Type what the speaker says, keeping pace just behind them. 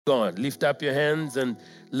God. Lift up your hands and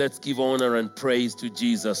let's give honor and praise to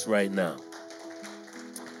Jesus right now.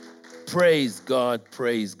 Praise God,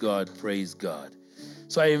 praise God, praise God.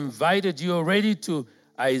 So I invited you already to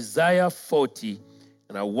Isaiah 40,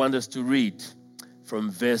 and I want us to read from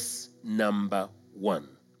verse number 1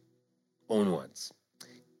 onwards.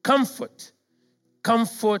 Comfort,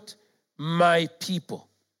 comfort my people,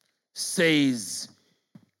 says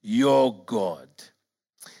your God.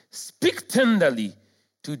 Speak tenderly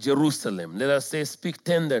to Jerusalem. Let us say, speak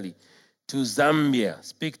tenderly to Zambia.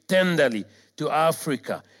 Speak tenderly to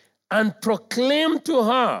Africa. And proclaim to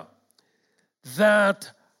her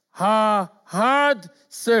that her hard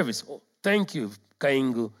service. Oh, thank you,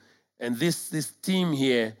 Kaingu. And this team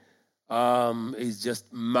here is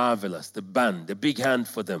just marvelous. The band, the big hand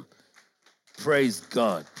for them. Praise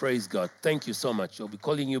God, praise God. Thank you so much. I'll be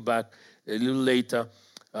calling you back a little later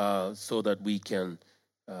so that we can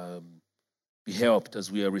be helped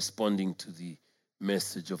as we are responding to the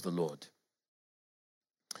message of the Lord.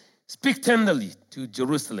 Speak tenderly to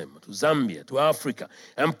Jerusalem, to Zambia, to Africa,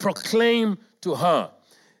 and proclaim to her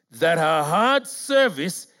that her hard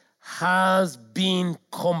service has been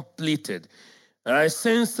completed. And I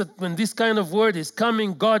sense that when this kind of word is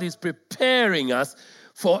coming, God is preparing us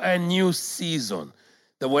for a new season.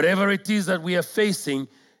 That whatever it is that we are facing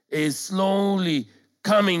is slowly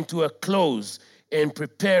coming to a close and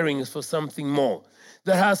preparing us for something more.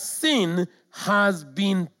 That her sin has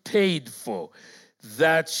been paid for.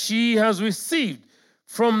 That she has received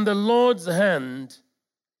from the Lord's hand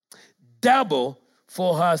double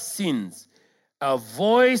for her sins. A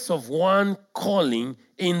voice of one calling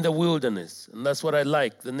in the wilderness. And that's what I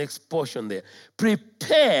like, the next portion there.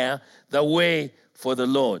 Prepare the way for the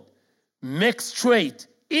Lord. Make straight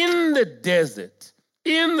in the desert,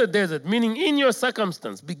 meaning in your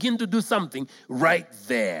circumstance, begin to do something right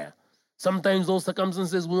there. Sometimes those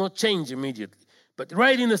circumstances will not change immediately, but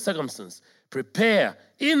right in the circumstance, prepare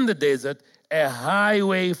in the desert a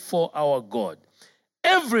highway for our God.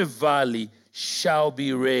 Every valley shall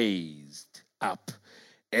be raised up,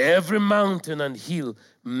 every mountain and hill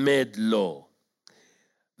made low.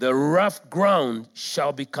 The rough ground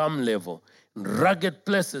shall become level, rugged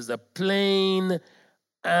places a plain.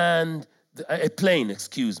 And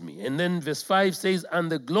then verse 5 says,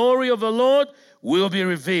 and the glory of the Lord will be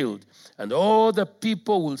revealed, and all the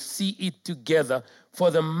people will see it together,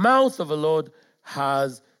 for the mouth of the Lord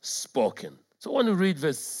has spoken. So I want to read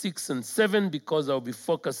verse 6 and 7 because I'll be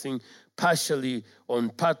focusing partially on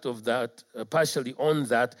part of that, partially on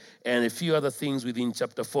that, and a few other things within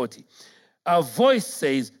chapter 40. A voice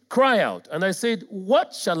says, cry out. And I said,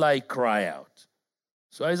 what shall I cry out?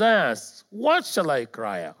 So Isaiah asks, what shall I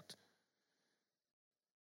cry out?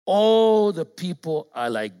 All the people are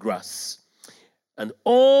like grass, and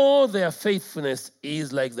all their faithfulness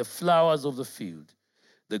is like the flowers of the field.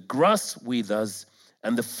 The grass withers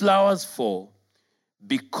and the flowers fall,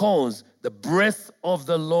 because the breath of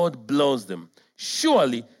the Lord blows them.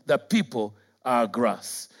 Surely the people are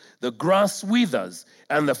grass. The grass withers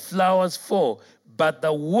and the flowers fall, but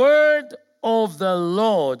the word of the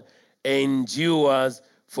Lord endures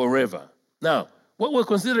forever. Now, what we're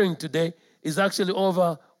considering today is actually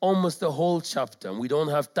over almost the whole chapter, and we don't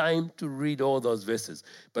have time to read all those verses.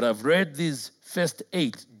 But I've read these first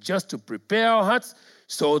 8 just to prepare our hearts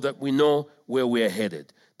so that we know where we're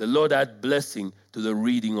headed. The Lord add blessing to the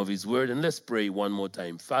reading of his word. And let's pray one more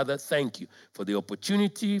time. Father, thank you for the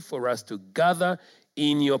opportunity for us to gather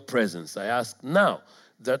in your presence. I ask now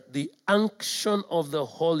that the unction of the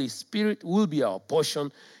Holy Spirit will be our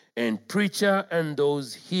portion, and preacher and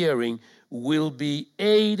those hearing will be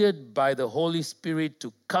aided by the Holy Spirit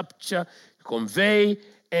to capture, convey,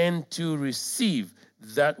 and to receive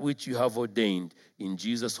that which you have ordained. In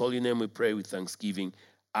Jesus' holy name we pray with thanksgiving.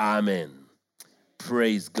 Amen.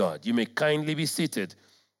 Praise God. You may kindly be seated.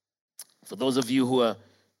 For those of you who are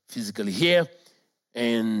physically here,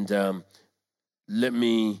 and let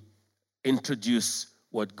me introduce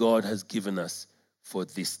what God has given us for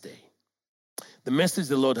this day. The message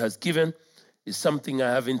the Lord has given is something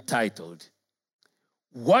I have entitled,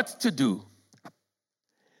 What to Do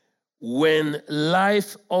When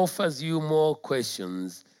Life Offers You More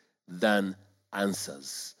Questions Than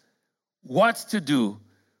Answers. What to do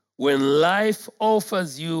when life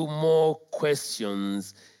offers you more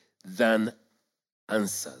questions than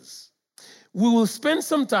answers. We will spend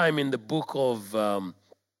some time in the book of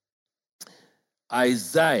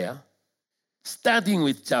Isaiah, starting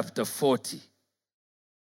with chapter 40.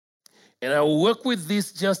 And I will work with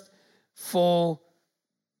this just for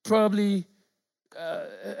probably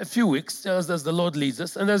a few weeks, just as the Lord leads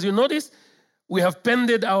us. And as you notice, we have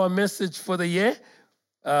pended our message for the year.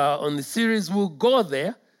 on the series. We'll go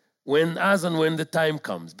there when the time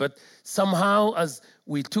comes. But somehow, as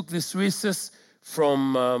we took this recess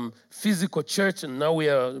from physical church and now we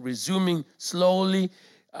are resuming slowly,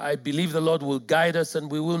 I believe the Lord will guide us and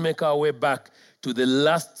we will make our way back to the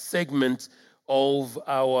last segment of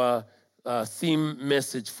our theme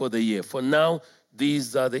message for the year. For now,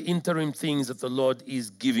 these are the interim things that the Lord is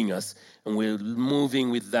giving us, and we're moving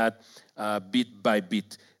with that bit by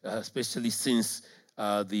bit, especially since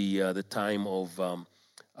the time of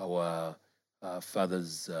our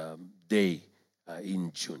Father's Day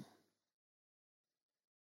in June.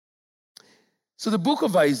 So the book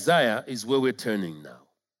of Isaiah is where we're turning now.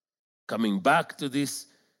 Coming back to this,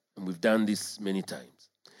 and we've done this many times.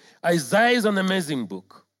 Isaiah is an amazing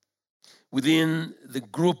book within the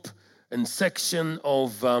group and section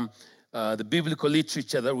of the biblical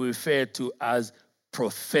literature that we refer to as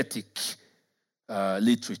prophetic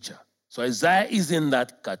literature. So Isaiah is in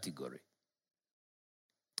that category.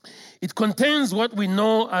 It contains what we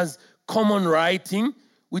know as common writing,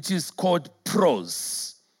 which is called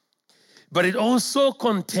prose. But it also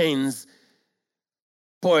contains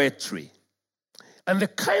poetry. And the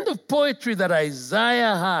kind of poetry that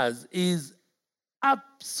Isaiah has is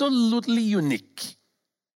absolutely unique.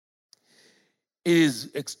 It is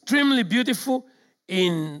extremely beautiful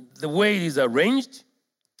in the way it is arranged.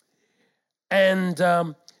 And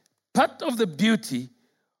part of the beauty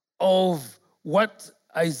of what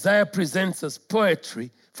Isaiah presents as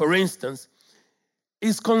poetry, for instance,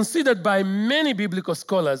 is considered by many biblical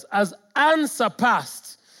scholars as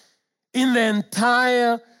unsurpassed in the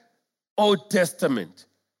entire Old Testament.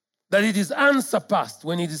 That it is unsurpassed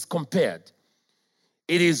when it is compared.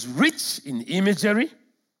 It is rich in imagery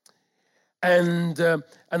and an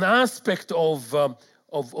aspect of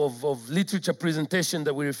literature presentation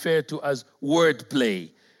that we refer to as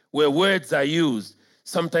wordplay, where words are used,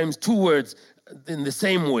 sometimes two words in the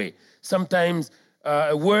same way, sometimes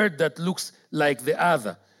a word that looks like the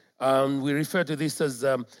other. We refer to this as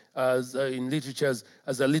in literature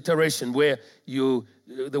as alliteration, where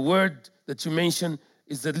the word that you mention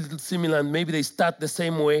is a little similar, and maybe they start the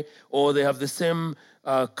same way, or they have the same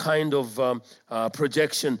kind of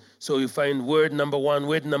projection. So you find word number one,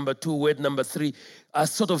 word number two, word number three are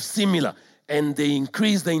sort of similar, and they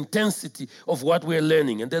increase the intensity of what we're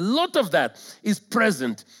learning. And a lot of that is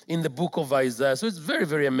present in the book of Isaiah. So it's very,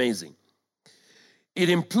 very amazing. It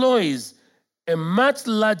employs a much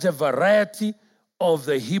larger variety of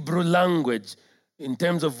the Hebrew language in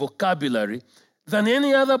terms of vocabulary than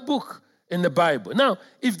any other book in the Bible. Now,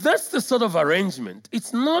 if that's the sort of arrangement,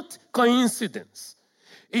 it's not coincidence.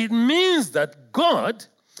 It means that God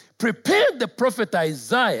prepared the prophet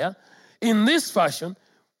Isaiah in this fashion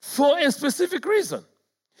for a specific reason.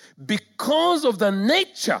 Because of the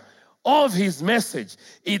nature of his message,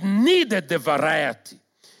 it needed the variety.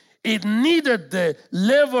 It needed the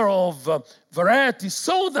level of variety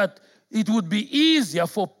so that it would be easier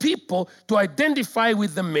for people to identify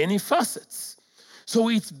with the many facets. So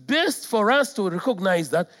it's best for us to recognize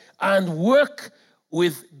that and work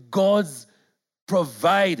with God's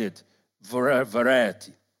provided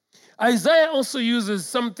variety. Isaiah also uses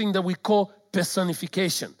something that we call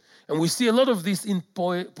personification. And we see a lot of this in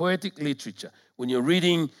poetic literature. When you're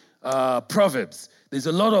reading Proverbs, there's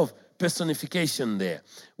a lot of personification there,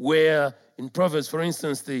 where in Proverbs, for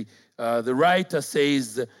instance, the writer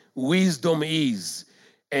says, wisdom is,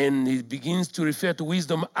 and he begins to refer to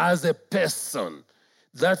wisdom as a person.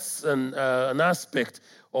 That's an aspect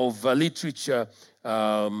of literature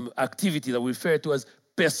activity that we refer to as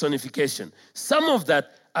personification. Some of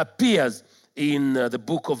that appears in the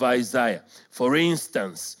book of Isaiah. For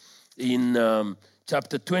instance, in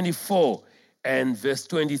chapter 24 and verse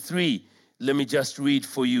 23, let me just read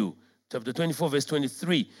for you. Chapter 24, verse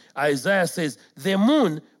 23, Isaiah says, the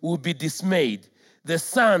moon will be dismayed, the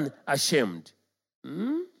sun ashamed.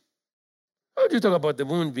 How do you talk about the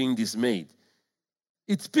moon being dismayed?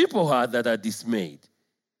 It's people that are dismayed.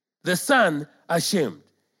 The sun ashamed.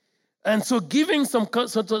 And so giving some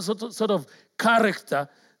sort of character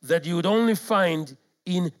that you would only find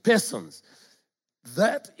in persons.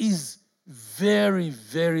 That is very,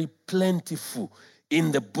 very plentiful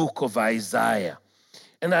in the book of Isaiah.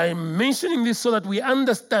 And I'm mentioning this so that we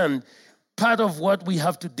understand part of what we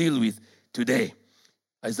have to deal with today.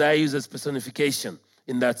 Isaiah uses personification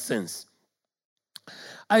in that sense.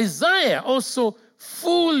 Isaiah also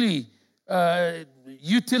fully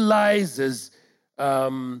utilizes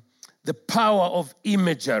the power of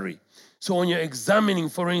imagery. So when you're examining,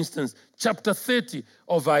 for instance, chapter 30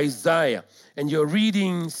 of Isaiah, and you're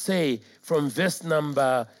reading, say, from verse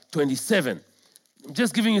number 27, I'm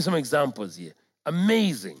just giving you some examples here.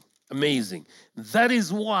 Amazing, amazing. That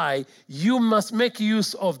is why you must make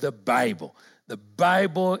use of the Bible. The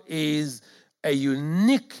Bible is a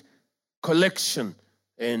unique collection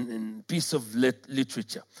and piece of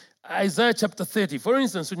literature. Isaiah chapter 30, for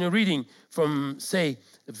instance, when you're reading from, say,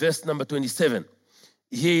 verse number 27,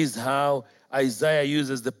 here is how Isaiah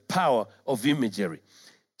uses the power of imagery.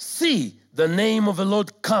 See, the name of the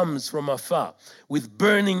Lord comes from afar with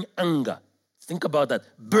burning anger. Think about that,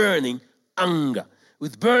 burning anger.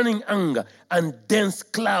 With burning anger and dense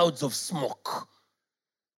clouds of smoke.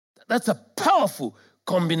 That's a powerful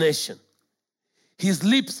combination. His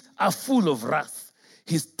lips are full of wrath.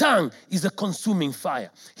 His tongue is a consuming fire.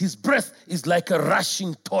 His breath is like a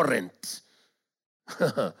rushing torrent.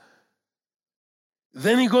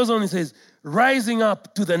 Then he goes on, he says, rising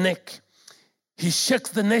up to the neck, he shakes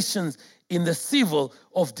the nations in the sieve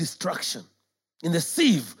of destruction. In the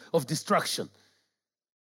sieve of destruction.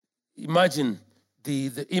 Imagine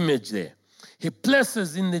the image there. He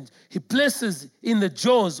places in the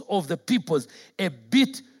jaws of the peoples a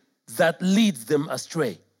bit that leads them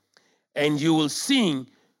astray. And you will sing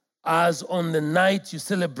as on the night you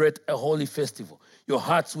celebrate a holy festival. Your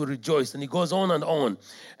hearts will rejoice. And he goes on and on.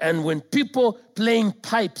 And when people playing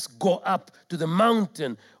pipes go up to the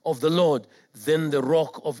mountain of the Lord, then the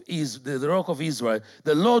rock of Israel,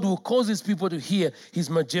 the Lord will cause his people to hear his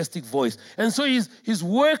majestic voice. And so he's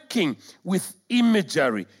working with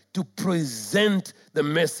imagery to present the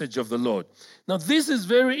message of the Lord. Now, this is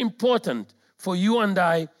very important for you and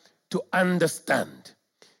I to understand.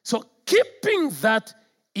 So keeping that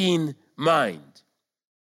in mind,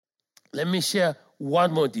 let me share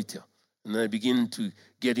one more detail, and then I begin to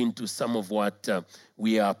get into some of what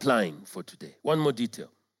we are applying for today. One more detail.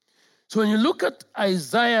 So when you look at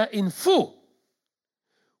Isaiah in full,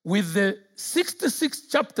 with the 66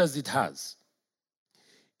 chapters it has,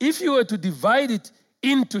 if you were to divide it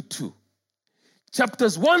into two,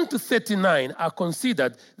 chapters 1 to 39 are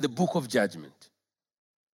considered the book of judgment.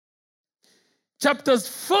 Chapters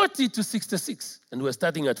 40 to 66, and we're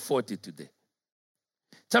starting at 40 today.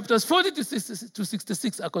 Chapters 40 to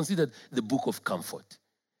 66 are considered the book of comfort.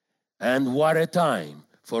 And what a time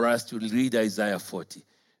for us to read Isaiah 40,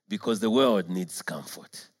 because the world needs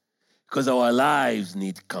comfort, because our lives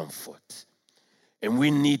need comfort. And we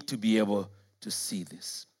need to be able to see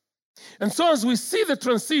this. And so as we see the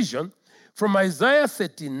transition from Isaiah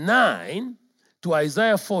 39 to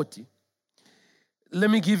Isaiah 40, let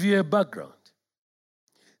me give you a background.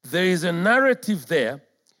 There is a narrative there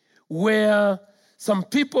where some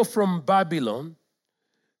people from Babylon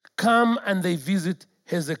come and they visit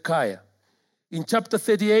Hezekiah. In chapter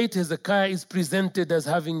 38, Hezekiah is presented as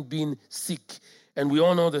having been sick. And we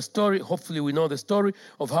all know the story. Hopefully we know the story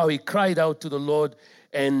of how he cried out to the Lord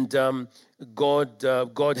and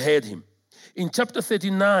God heard him. In chapter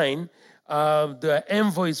 39, there are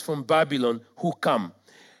envoys from Babylon who come.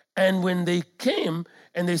 And when they came,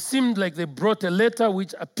 and they seemed like they brought a letter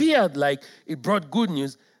which appeared like it brought good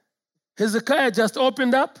news, Hezekiah just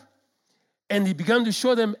opened up and he began to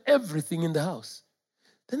show them everything in the house.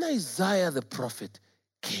 Then Isaiah the prophet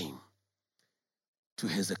came to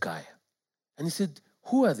Hezekiah and he said,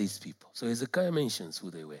 who are these people? So Hezekiah mentions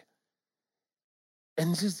who they were. And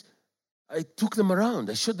he says, I took them around.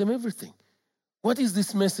 I showed them everything. What is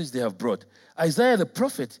this message they have brought? Isaiah the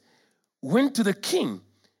prophet went to the king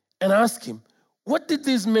and asked him, what did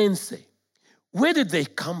these men say? Where did they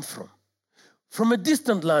come from? From a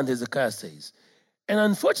distant land, Hezekiah says. And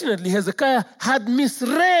unfortunately, Hezekiah had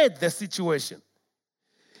misread the situation.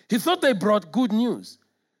 He thought they brought good news.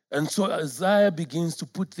 And so Isaiah begins to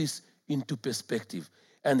put this into perspective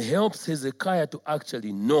and helps Hezekiah to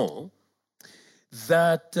actually know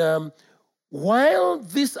that while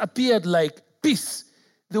this appeared like peace,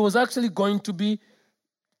 there was actually going to be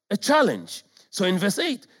a challenge. So in verse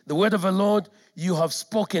 8, the word of the Lord you have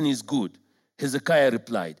spoken is good, Hezekiah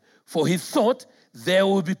replied, for he thought there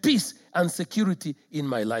will be peace and security in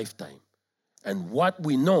my lifetime. And what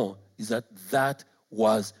we know is that that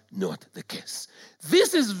was not the case.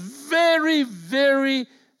 This is very, very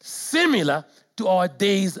similar to our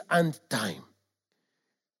days and time.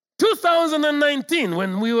 2019,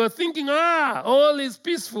 when we were thinking, all is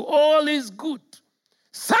peaceful, all is good.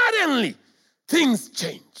 Suddenly, things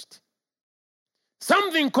changed.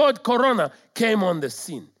 Something called Corona came on the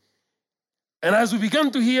scene. And as we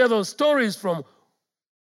began to hear those stories from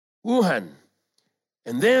Wuhan,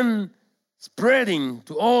 and then spreading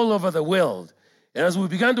to all over the world, and as we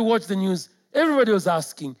began to watch the news, everybody was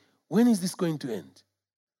asking, when is this going to end?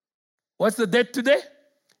 What's the date today?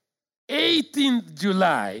 18th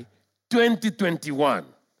July, 2021.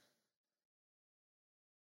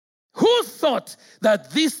 Who thought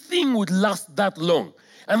that this thing would last that long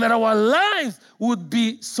and that our lives would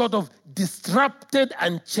be sort of disrupted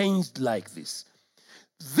and changed like this?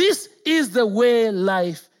 This is the way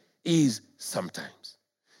life is sometimes.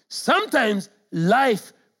 Sometimes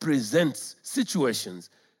life presents situations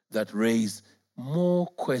that raise more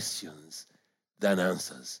questions than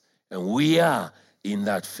answers. And we are in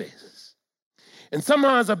that phase. And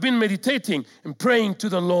somehow, as I've been meditating and praying to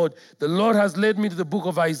the Lord has led me to the book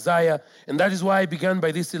of Isaiah. And that is why I began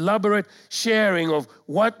by this elaborate sharing of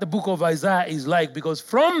what the book of Isaiah is like. Because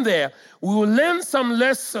from there, we will learn some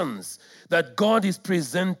lessons that God is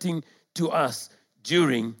presenting to us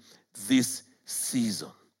during this season.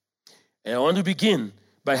 And I want to begin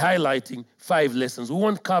by highlighting 5 lessons. We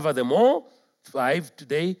won't cover them all, 5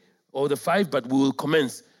 today, or the 5, but we will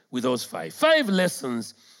commence with those 5. 5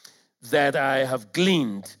 lessons that I have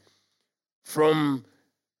gleaned from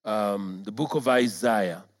the book of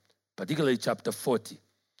Isaiah, particularly chapter 40,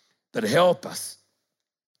 that help us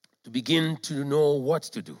to begin to know what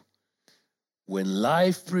to do when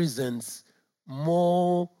life presents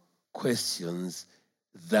more questions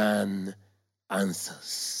than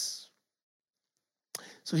answers.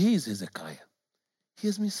 So here is Hezekiah. He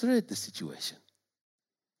has misread the situation.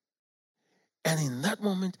 And in that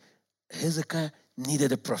moment, Hezekiah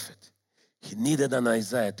needed a prophet. He needed an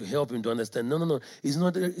Isaiah to help him to understand, no,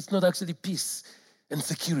 it's not actually peace and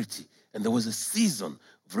security. And there was a season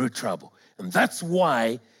of real trouble. And that's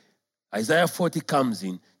why Isaiah 40 comes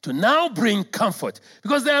in to now bring comfort.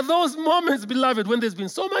 Because there are those moments, beloved, when there's been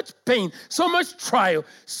so much pain, so much trial,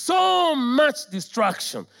 so much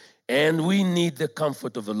distraction. And we need the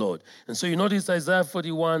comfort of the Lord. And so you notice Isaiah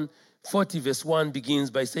 40 verse 1 begins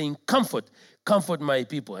by saying, comfort my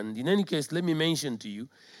people. And in any case, let me mention to you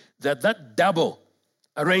that double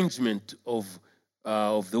arrangement of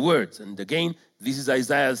the words, and again, this is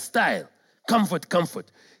Isaiah's style, comfort.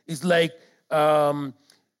 It's like they're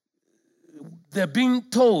being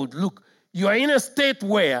told, look, you are in a state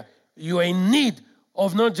where you are in need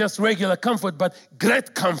of not just regular comfort, but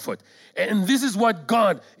great comfort. And this is what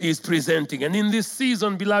God is presenting. And in this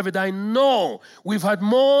season, beloved, I know we've had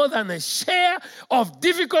more than a share of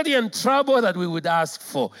difficulty and trouble that we would ask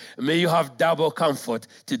for. May you have double comfort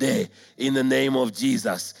today in the name of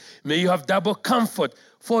Jesus. May you have double comfort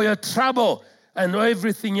for your trouble and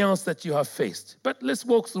everything else that you have faced. But let's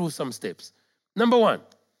walk through some steps. Number 1,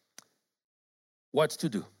 what to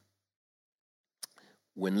do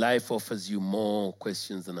when life offers you more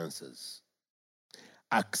questions than answers.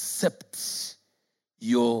 Accept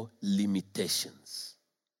your limitations.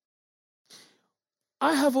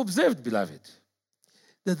 I have observed, beloved,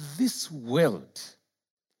 that this world,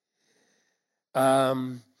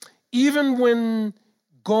 even when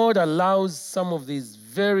God allows some of these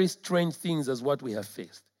very strange things as what we have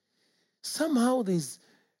faced, somehow there's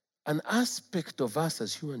an aspect of us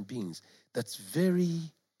as human beings that's very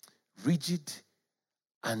rigid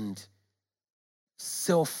and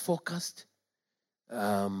self-focused.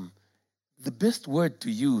 The best word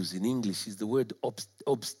to use in English is the word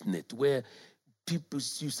obstinate, where people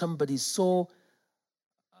see somebody so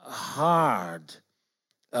hard,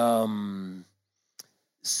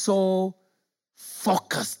 so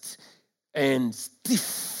focused and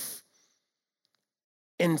stiff,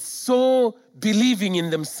 and so believing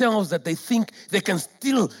in themselves that they think they can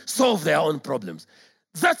still solve their own problems.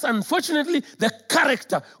 That's unfortunately the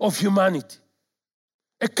character of humanity.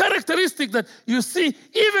 A characteristic that you see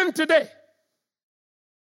even today.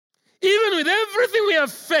 Even with everything we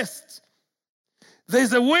have faced,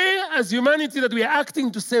 there's a way as humanity that we are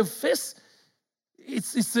acting to save face.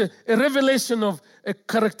 It's a revelation of a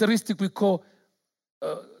characteristic we call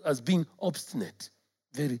as being obstinate,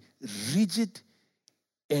 very rigid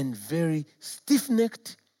and very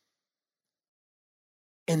stiff-necked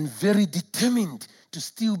and very determined to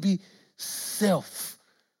still be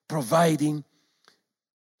self-providing,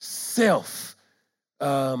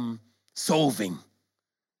 self-solving.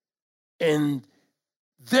 And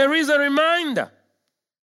there is a reminder.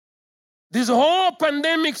 This whole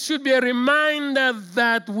pandemic should be a reminder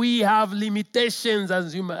that we have limitations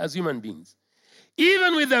as human beings.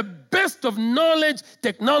 Even with the best of knowledge,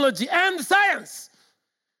 technology, and science.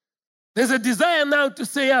 There's a desire now to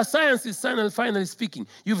say, science is finally speaking.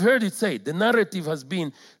 You've heard it said. The narrative has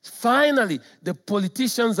been, finally, the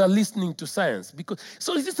politicians are listening to science.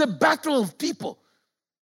 So it's a battle of people.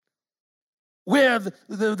 Where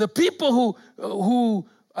the people who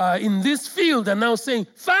are in this field are now saying,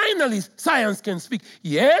 finally, science can speak.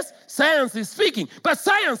 Yes, science is speaking, but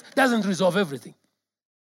science doesn't resolve everything.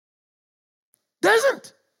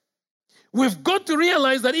 Doesn't. We've got to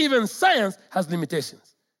realize that even science has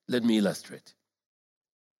limitations. Let me illustrate.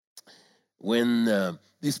 When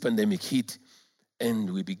this pandemic hit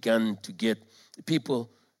and we began to get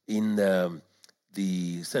people in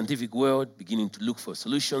the scientific world beginning to look for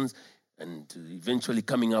solutions and to eventually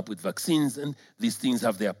coming up with vaccines, and these things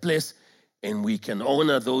have their place, and we can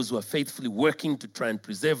honor those who are faithfully working to try and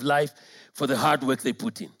preserve life for the hard work they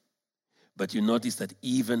put in. But you notice that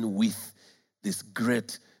even with these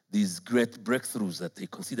great breakthroughs that they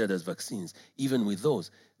considered as vaccines, even with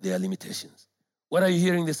those, there are limitations. What are you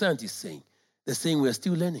hearing the scientists saying? They're saying we're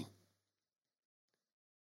still learning.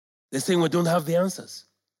 They're saying we don't have the answers.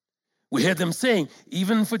 We heard them saying,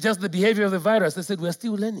 even for just the behavior of the virus, they said we're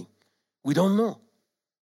still learning. We don't know.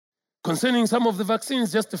 Concerning some of the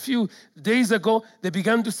vaccines, just a few days ago, they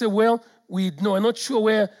began to say, well, we're not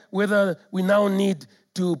sure whether we now need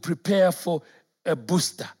to prepare for a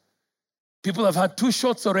booster. People have had 2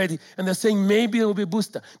 shots already, and they're saying maybe it will be a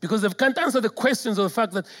booster because they can't answer the questions of the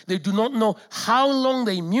fact that they do not know how long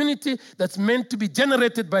the immunity that's meant to be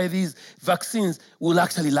generated by these vaccines will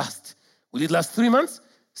actually last. Will it last 3 months,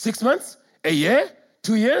 6 months, a year,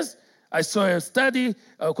 2 years? I saw a study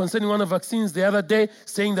concerning one of the vaccines the other day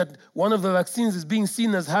saying that one of the vaccines is being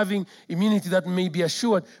seen as having immunity that may be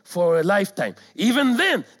assured for a lifetime. Even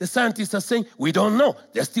then, the scientists are saying, we don't know.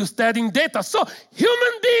 They're still studying data. So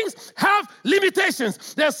human beings have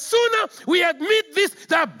limitations. The sooner we admit this,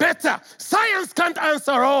 the better. Science can't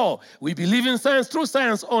answer all. We believe in science. True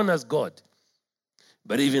science honors God.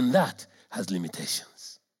 But even that has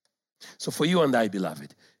limitations. So for you and I,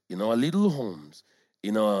 beloved, in our little homes,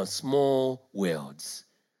 in our small worlds,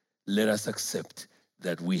 let us accept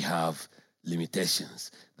that we have limitations.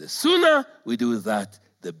 The sooner we do that,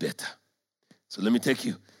 the better. So let me take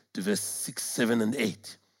you to verse 6, 7, and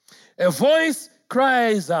 8. A voice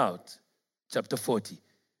cries out, chapter 40.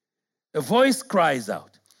 A voice cries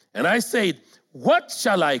out, and I said, what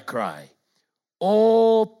shall I cry?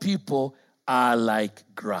 All people are like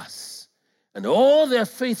grass, and all their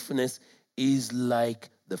faithfulness is like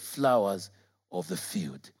the flowers of the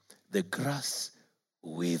field. The grass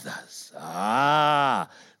withers.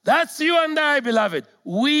 That's you and I, beloved.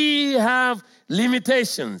 We have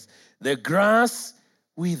limitations. The grass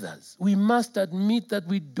withers. We must admit that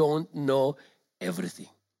we don't know everything.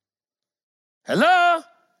 Hello?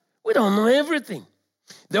 We don't know everything.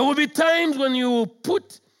 There will be times when you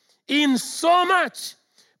put in so much,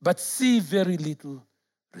 but see very little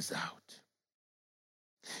result.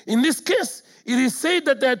 In this case, it is said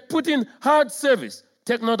that they had put in hard service.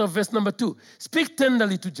 Take note of verse number 2. Speak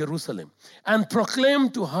tenderly to Jerusalem and proclaim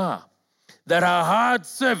to her that her hard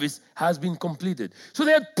service has been completed. So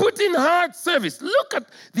they had put in hard service. Look at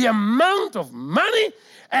the amount of money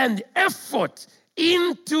and effort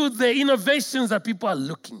into the innovations that people are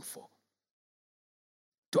looking for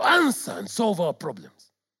to answer and solve our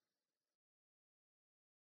problems.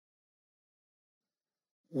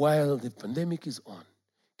 While the pandemic is on,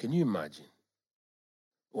 can you imagine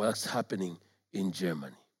what's happening in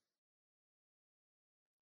Germany?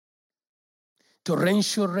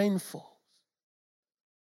 Torrential rainfalls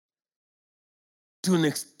to an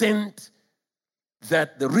extent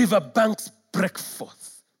that the river banks break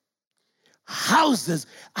forth. Houses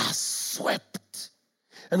are swept.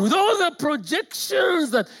 And with all the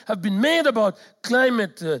projections that have been made about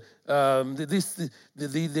climate, the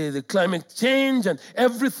climate change and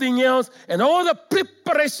everything else, and all the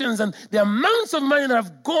preparations and the amounts of money that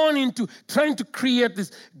have gone into trying to create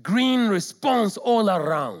this green response all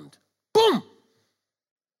around. Boom!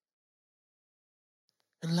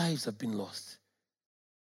 And lives have been lost.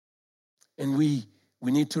 And we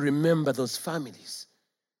need to remember those families,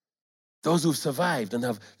 those who've survived and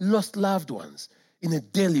have lost loved ones in a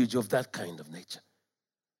deluge of that kind of nature.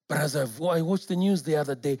 But as I watched the news the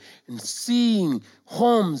other day and seeing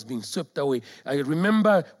homes being swept away, I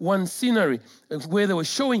remember one scenery where they were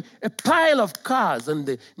showing a pile of cars, and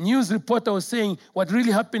the news reporter was saying what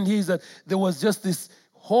really happened here is that there was just this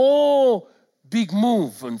whole big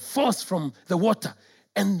move and force from the water,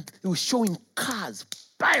 and they were showing cars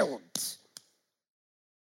piled.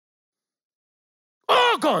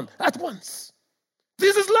 All gone at once.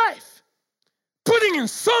 This is life. Putting in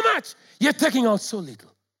so much, yet taking out so little.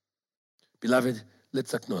 Beloved,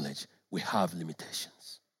 let's acknowledge we have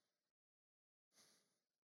limitations.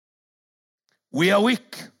 We are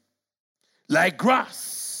weak, like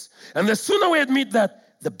grass. And the sooner we admit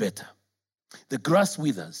that, the better. The grass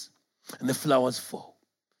withers and the flowers fall,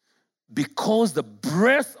 because the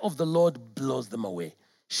breath of the Lord blows them away.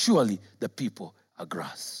 Surely the people are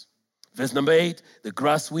grass. Verse number 8, the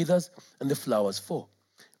grass withers and the flowers fall,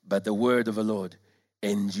 but the word of the Lord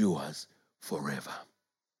endures forever.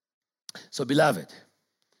 So, beloved,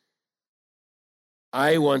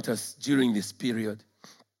 I want us during this period,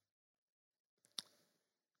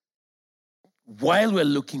 while we're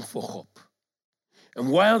looking for hope, and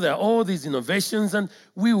while there are all these innovations, and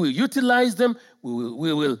we will utilize them,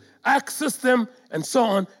 we will access them, and so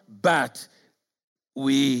on, but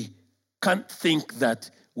we can't think that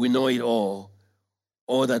we know it all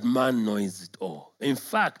or that man knows it all. In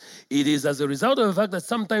fact, it is as a result of the fact that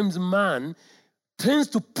sometimes man tends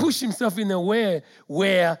to push himself in a way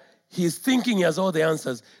where he's thinking he has all the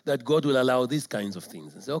answers, that God will allow these kinds of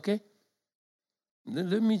things. And say, okay,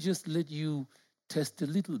 let me just let you test a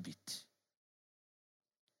little bit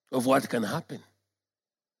of what can happen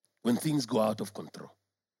when things go out of control.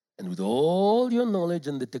 And with all your knowledge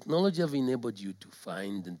and the technology have enabled you to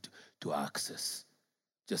find and to access,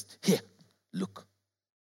 just here, look.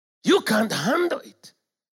 You can't handle it.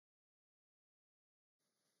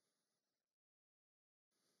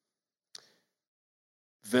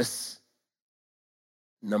 Verse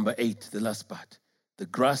number 8, the last part. The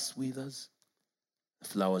grass withers, the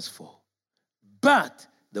flowers fall, but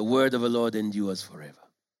the word of the Lord endures forever.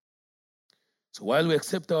 So while we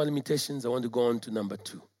accept our limitations, I want to go on to number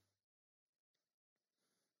 2.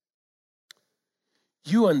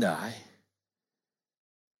 You and I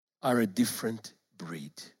are a different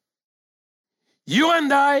breed. You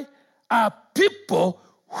and I are people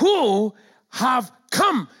who have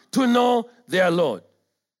come to know their Lord,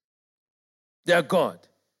 their God.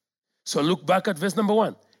 So look back at verse number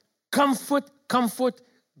 1. Comfort, comfort,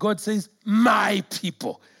 God says, my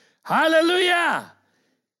people. Hallelujah.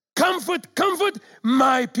 Comfort, comfort,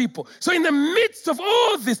 my people. So in the midst of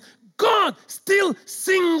all this, God still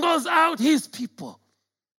singles out his people.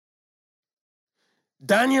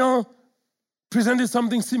 Daniel presented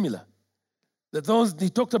something similar. He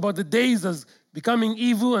talked about the days as becoming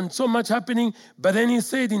evil and so much happening. But then he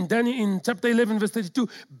said in Daniel, in chapter 11, verse 32,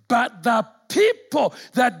 but the people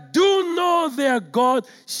that do know their God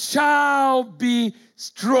shall be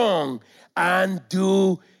strong and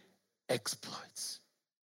do exploits.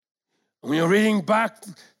 When you're reading back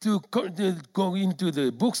to go into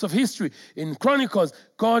the books of history, in Chronicles,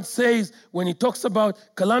 God says, when he talks about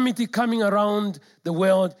calamity coming around the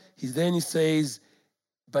world, he says,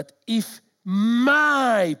 but if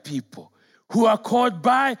my people who are called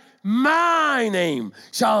by my name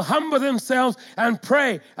shall humble themselves and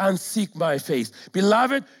pray and seek my face.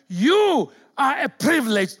 Beloved, you are a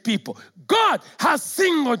privileged people. God has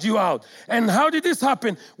singled you out. And how did this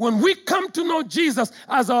happen? When we come to know Jesus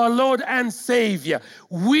as our Lord and Savior,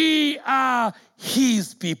 we are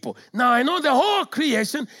his people. Now, I know the whole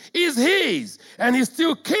creation is his, and he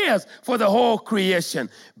still cares for the whole creation.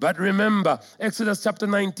 But remember, Exodus chapter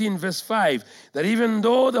 19, verse 5, that even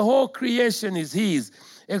though the whole creation is his,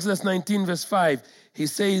 Exodus 19, verse 5, he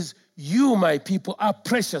says, you, my people, are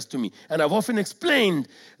precious to me. And I've often explained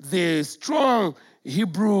the strong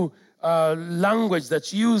Hebrew language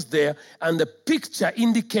that's used there, and the picture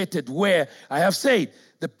indicated where. I have said,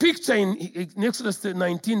 the picture in Exodus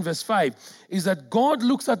 19, verse 5, is that God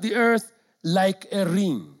looks at the earth like a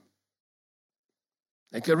ring.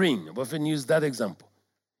 Like a ring. I've often used that example.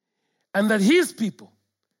 And that his people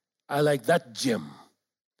are like that gem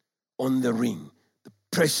on the ring.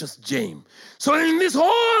 Precious gem. So in this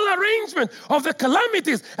whole arrangement of the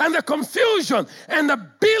calamities and the confusion and the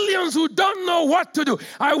billions who don't know what to do,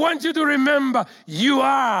 I want you to remember you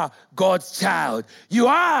are God's child. You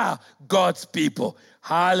are God's people.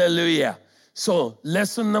 Hallelujah. So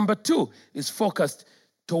lesson number 2 is focused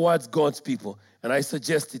towards God's people. And I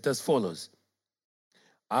suggest it as follows.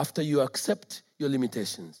 After you accept your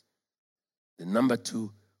limitations, the number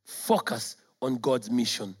 2, focus on God's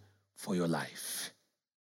mission for your life.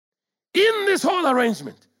 In this whole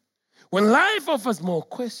arrangement, when life offers more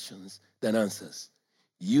questions than answers,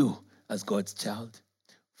 you, as God's child,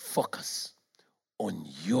 focus on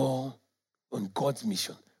God's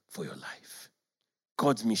mission for your life.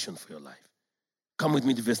 God's mission for your life. Come with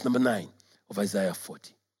me to verse number 9 of Isaiah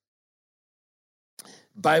 40.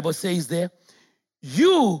 Bible says there,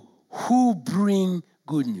 you who bring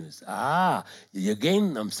good news.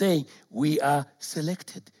 Again, I'm saying we are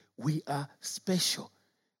selected. We are special.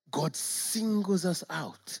 God singles us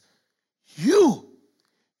out. You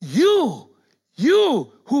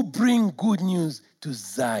who bring good news to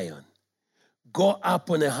Zion, go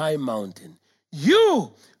up on a high mountain.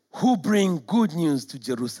 You who bring good news to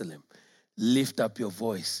Jerusalem, lift up your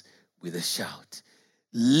voice with a shout.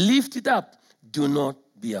 Lift it up. Do not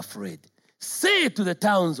be afraid. Say it to the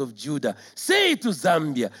towns of Judah. Say it to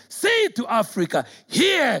Zambia. Say it to Africa.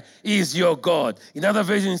 Here is your God. In other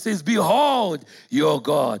versions, it says, behold your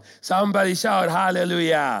God. Somebody shout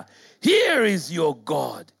hallelujah. Here is your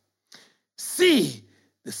God. See,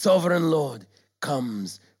 the sovereign Lord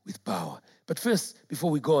comes with power. But first, before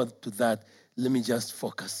we go on to that, let me just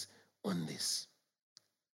focus on this.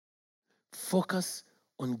 Focus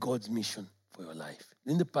on God's mission for your life.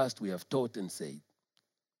 In the past, we have taught and said,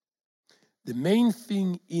 the main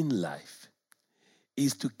thing in life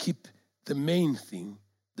is to keep the main thing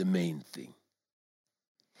the main thing.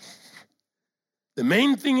 The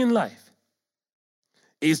main thing in life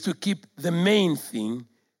is to keep the main thing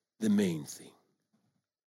the main thing.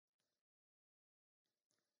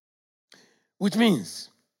 Which means,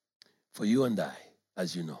 for you and I,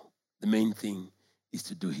 as you know, the main thing is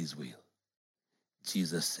to do his will.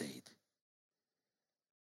 Jesus said,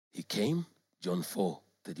 he came, John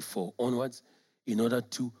 4:34 onwards, in order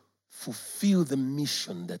to fulfill the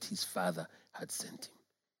mission that his Father had sent him.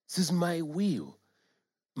 This is my will,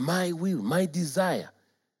 my desire,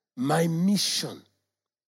 my mission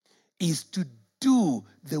is to do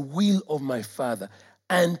the will of my Father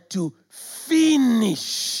and to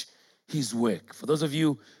finish his work. For those of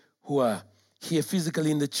you who are here physically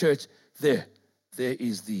in the church, there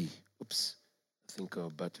is the, oops, I think our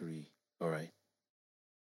battery, all right.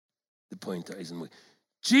 The pointer isn't working.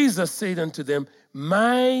 Jesus said unto them,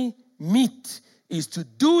 my meat is to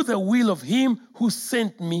do the will of him who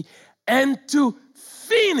sent me and to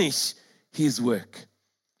finish his work.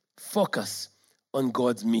 Focus on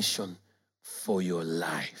God's mission for your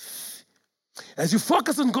life. As you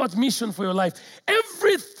focus on God's mission for your life,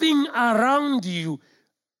 everything around you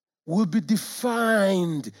will be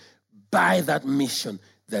defined by that mission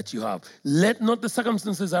that you have. Let not the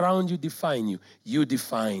circumstances around you define you. You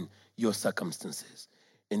define your circumstances.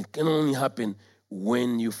 And it can only happen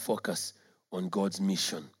when you focus on God's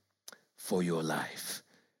mission for your life.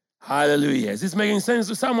 Hallelujah. Is this making sense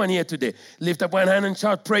to someone here today? Lift up one hand and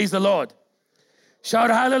shout, praise the Lord. Shout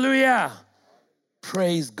hallelujah.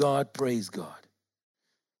 Praise God, praise God.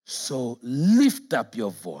 So lift up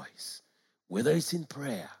your voice, whether it's in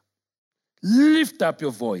prayer. Lift up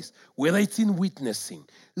your voice, whether it's in witnessing.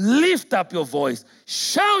 Lift up your voice.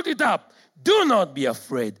 Shout it up. Do not be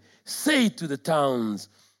afraid. Say to the towns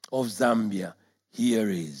of Zambia, here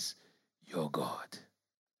is your God.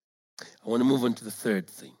 I want to move on to the third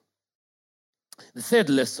thing. The third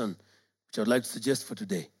lesson, which I would like to suggest for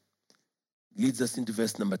today, leads us into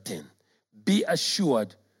verse number 10. Be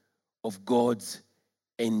assured of God's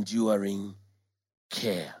enduring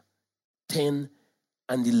care. 10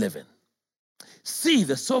 and 11. See,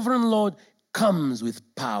 the sovereign Lord comes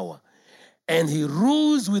with power, and he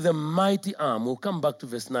rules with a mighty arm. We'll come back to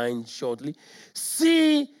verse 9 shortly.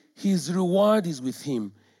 See, his reward is with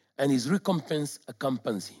him, and his recompense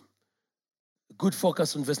accompanies him. Good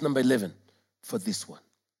focus on verse number 11 for this one.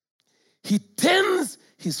 He tends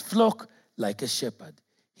his flock like a shepherd.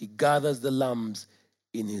 He gathers the lambs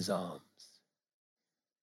in his arms.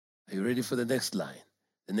 Are you ready for the next line?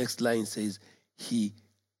 The next line says, he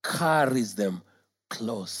carries them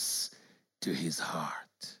close to his heart.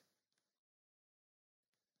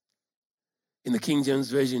 In the King James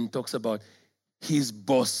Version, it talks about his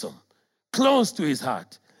bosom, close to his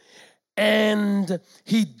heart. And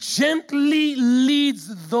he gently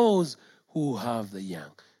leads those who have the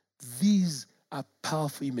young. These are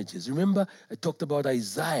powerful images. Remember, I talked about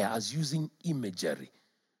Isaiah as using imagery.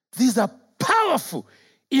 These are powerful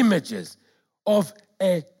images of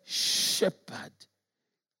a shepherd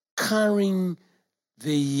carrying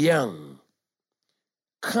the young,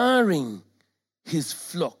 carrying his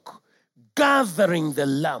flock, gathering the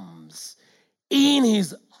lambs in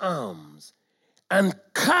his arms and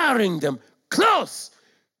carrying them close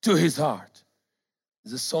to his heart.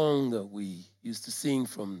 There's a song that we used to sing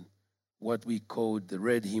from what we called the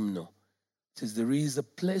Red Hymnal. It says, there is a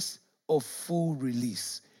place of full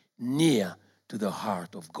release near to the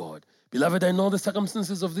heart of God. Beloved, I know the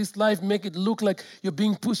circumstances of this life make it look like you're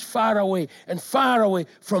being pushed far away and far away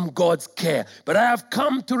from God's care. But I have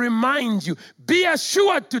come to remind you, be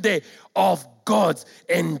assured today of God's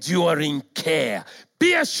enduring care.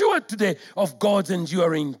 Be assured today of God's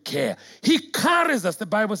enduring care. He carries us, the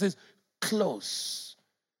Bible says, close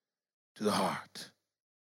to the heart.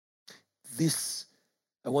 This,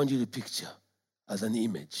 I want you to picture as an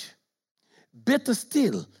image. Better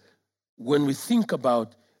still, when we think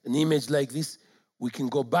about an image like this, we can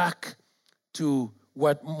go back to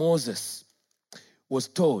what Moses was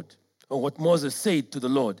told, or what Moses said to the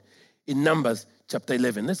Lord in Numbers chapter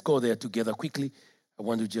 11. Let's go there together quickly. I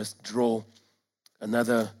want to just draw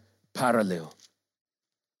another parallel.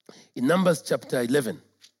 In Numbers chapter 11,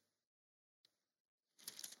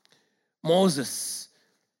 Moses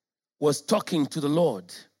was talking to the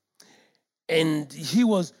Lord, and he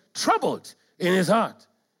was troubled in his heart.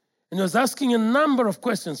 And he was asking a number of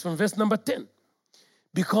questions from verse number 10,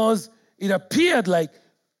 because it appeared like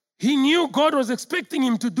he knew God was expecting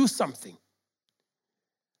him to do something.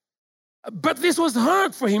 But this was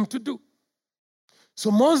hard for him to do.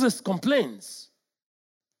 So Moses complains.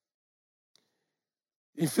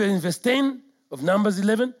 In verse 10 of Numbers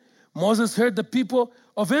 11, Moses heard the people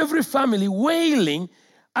of every family wailing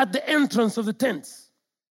at the entrance of the tents.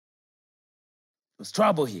 There was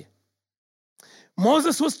trouble here.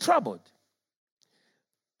 Moses was troubled.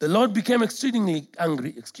 The Lord became exceedingly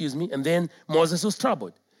angry, and then Moses was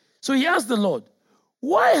troubled. So he asked the Lord,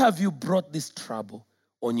 "Why have you brought this trouble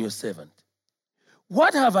on your servant?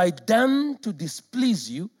 What have I done to displease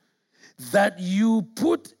you that you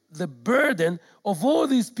put the burden of all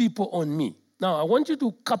these people on me?" Now, I want you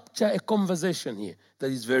to capture a conversation here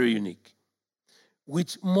that is very unique,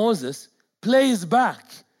 which Moses plays back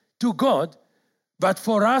to God, but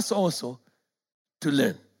for us also to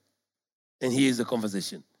learn. And here is the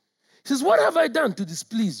conversation. He says, "What have I done to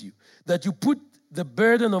displease you that you put the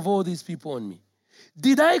burden of all these people on me?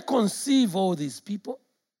 Did I conceive all these people?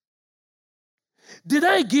 Did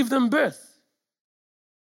I give them birth?"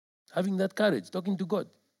 Having that courage, talking to God.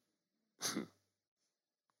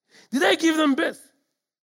 Did I give them birth?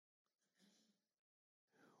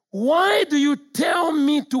 Why do you tell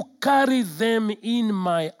me to carry them in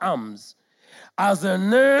my arms as a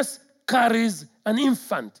nurse carries an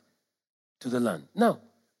infant to the land? Now,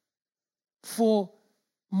 for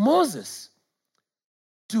Moses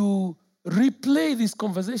to replay this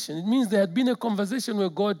conversation, it means there had been a conversation where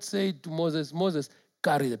God said to Moses, "Moses,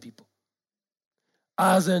 carry the people.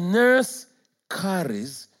 As a nurse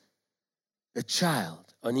carries a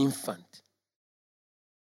child, an infant."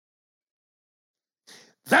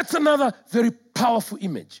 That's another very powerful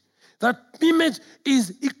image. That image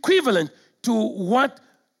is equivalent to what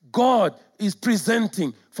God is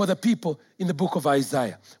presenting for the people in the book of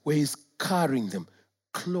Isaiah, where he's carrying them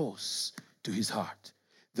close to his heart.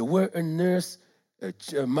 The word a nurse,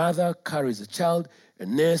 a mother carries a child, a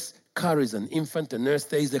nurse carries an infant, a nurse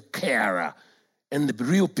there is a carer. And the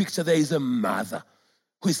real picture there is a mother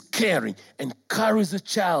who is caring and carries a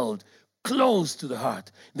child close to the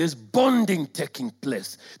heart. There's bonding taking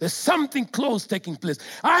place. There's something close taking place.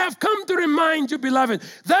 I have come to remind you, beloved,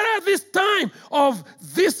 that at this time of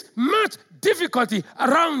this much difficulty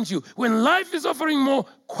around you, when life is offering more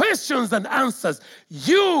questions than answers,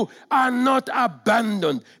 you are not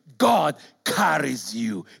abandoned. God carries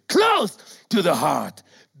you close to the heart.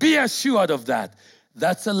 Be assured of that.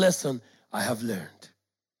 That's a lesson I have learned.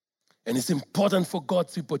 And it's important for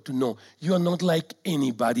God's people to know you are not like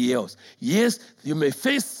anybody else. Yes, you may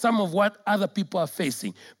face some of what other people are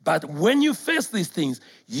facing, but when you face these things,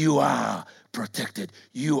 you are protected.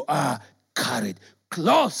 You are carried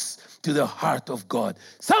close to the heart of God.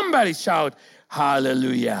 Somebody shout,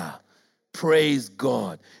 hallelujah. Praise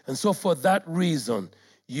God. And so for that reason,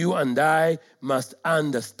 you and I must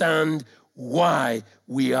understand why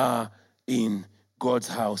we are in God's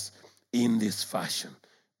house in this fashion.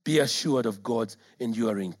 Be assured of God's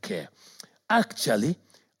enduring care. Actually,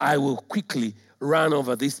 I will quickly run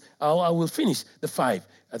over this. I will finish the 5.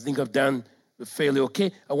 I think I've done fairly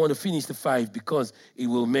okay. I want to finish the 5 because it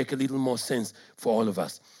will make a little more sense for all of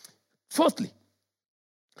us. Fourthly,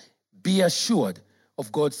 be assured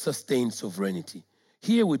of God's sustained sovereignty.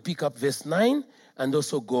 Here we pick up verse 9 and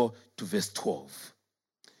also go to verse 12.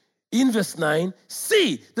 In verse 9,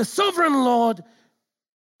 see, the sovereign Lord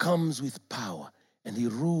comes with power, and he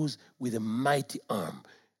rules with a mighty arm.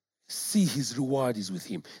 See, his reward is with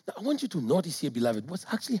him. Now, I want you to notice here, beloved, what's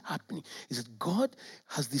actually happening is that God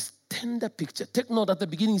has this tender picture. Take note, at the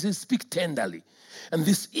beginning, he says, speak tenderly. And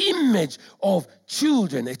this image of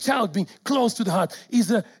children, a child being close to the heart,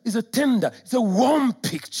 is a tender, it's a warm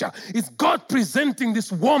picture. It's God presenting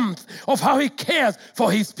this warmth of how he cares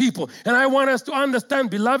for his people. And I want us to understand,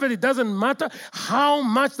 beloved, it doesn't matter how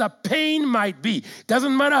much the pain might be. It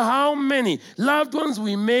doesn't matter how many loved ones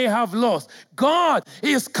we may have lost. God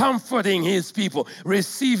is comforting his people.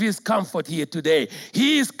 Receive his comfort here today.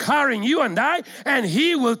 He is carrying you and I, and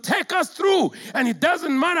he will take us through. And it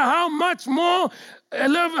doesn't matter how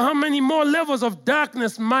many more levels of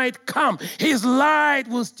darkness might come. His light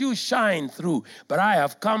will still shine through. But I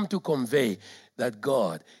have come to convey that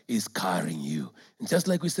God is carrying you. And just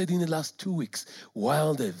like we said in the last 2 weeks,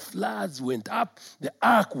 while the floods went up, the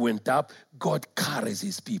ark went up, God carries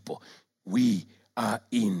his people. We are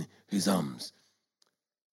in his arms.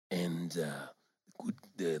 And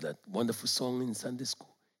that wonderful song in Sunday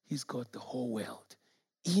school, he's got the whole world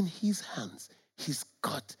in his hands. He's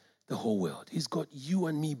got the whole world. He's got you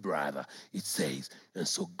and me, brother, it says. And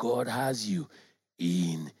so God has you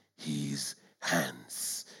in his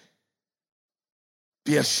hands.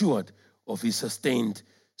 Be assured of his sustained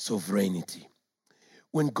sovereignty.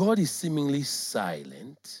 When God is seemingly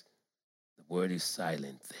silent, the word is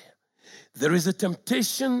silent there, there is a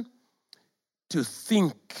temptation to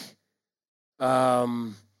think,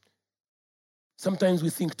 sometimes we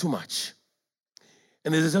think too much.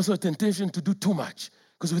 And there's also a temptation to do too much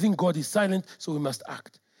because we think God is silent, so we must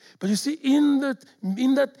act. But you see, in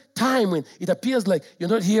that time when it appears like you're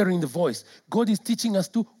not hearing the voice, God is teaching us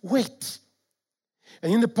to wait.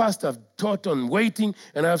 And in the past, I've taught on waiting,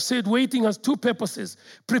 and I've said waiting has two purposes.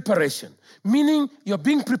 Preparation, meaning you're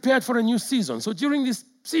being prepared for a new season. So during this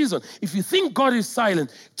season, if you think God is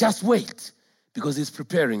silent, just wait, because he's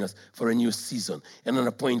preparing us for a new season and an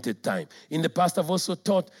appointed time. In the past, I've also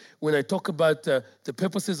taught, when I talk about the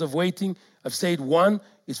purposes of waiting, I've said one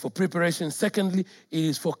is for preparation. Secondly, it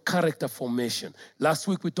is for character formation. Last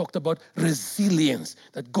week, we talked about resilience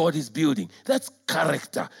that God is building. That's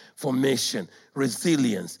character formation,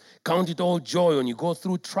 resilience. Count it all joy when you go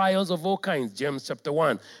through trials of all kinds. James chapter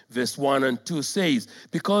 1, verse 1 and 2 says,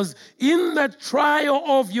 because in that trial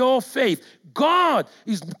of your faith, God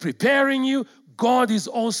is preparing you. God is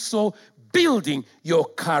also building your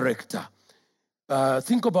character.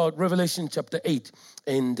 Think about Revelation chapter 8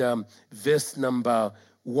 and verse number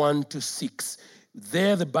 1 to 6.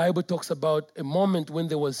 There the Bible talks about a moment when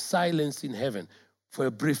there was silence in heaven for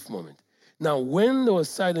a brief moment. Now, when there was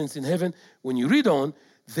silence in heaven, when you read on,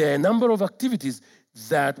 there are a number of activities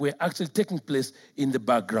that were actually taking place in the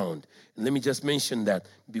background. And let me just mention that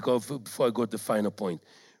before I go to the final point.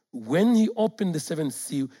 When he opened the seventh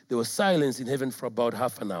seal, there was silence in heaven for about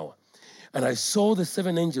half an hour. And I saw the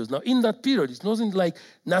seven angels. Now, in that period, it wasn't like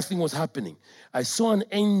nothing was happening. I saw an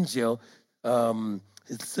angel,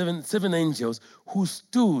 seven angels who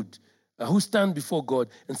stand before God,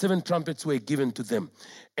 and seven trumpets were given to them.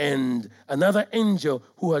 And another angel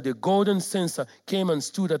who had a golden censer came and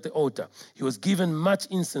stood at the altar. He was given much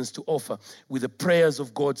incense to offer with the prayers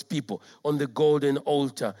of God's people on the golden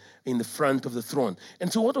altar in the front of the throne.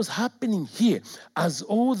 And so what was happening here as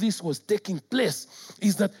all this was taking place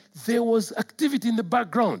is that there was activity in the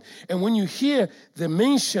background. And when you hear the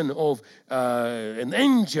mention of an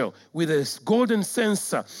angel with a golden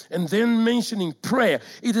censer and then mentioning prayer,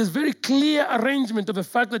 it is very clear arrangement of the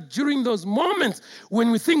fact that during those moments when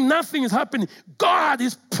we think nothing is happening, God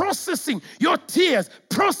is processing your tears,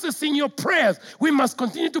 processing your prayers. We must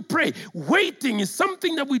continue to pray. Waiting is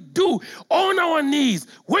something that we do on our knees,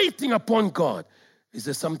 waiting upon God. Is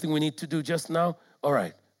there something we need to do just now? All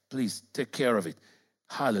right, please take care of it.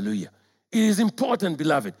 Hallelujah. It is important,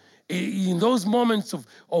 beloved. In those moments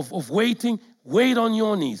of waiting, wait on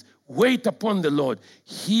your knees. Wait upon the Lord.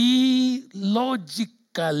 He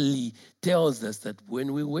logically tells us that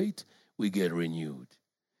when we wait, we get renewed.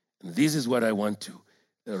 And this is what I want to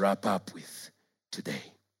wrap up with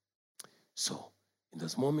today. So, in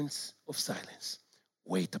those moments of silence,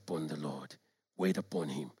 wait upon the Lord. Wait upon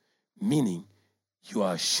him. Meaning, you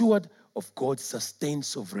are assured of God's sustained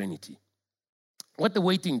sovereignty. What the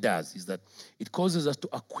waiting does is that it causes us to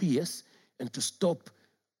acquiesce and to stop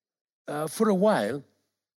for a while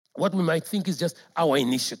what we might think is just our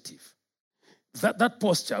initiative. That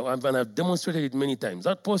posture, and I've demonstrated it many times,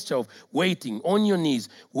 that posture of waiting on your knees,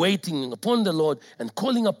 waiting upon the Lord and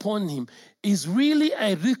calling upon him is really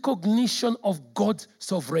a recognition of God's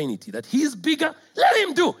sovereignty, that he is bigger. Let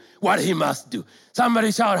him do what he must do.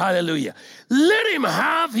 Somebody shout hallelujah. Let him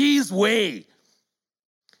have his way.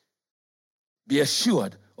 Be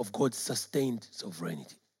assured of God's sustained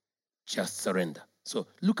sovereignty. Just surrender. So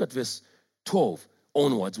look at verse 12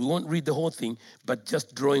 onwards. We won't read the whole thing, but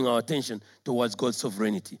just drawing our attention towards God's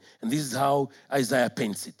sovereignty. And this is how Isaiah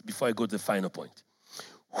paints it before I go to the final point.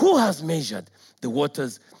 Who has measured the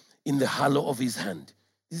waters in the hollow of his hand?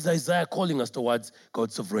 This is Isaiah calling us towards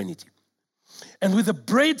God's sovereignty. And with the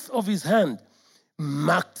breadth of his hand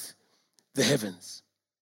marked the heavens.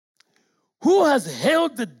 Who has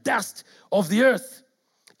held the dust of the earth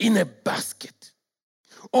in a basket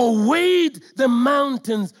or weighed the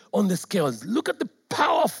mountains on the scales? Look at the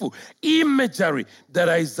powerful imagery that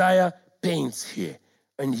Isaiah paints here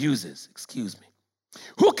and uses.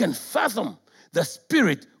 Who can fathom the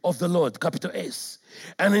Spirit of the Lord, capital S,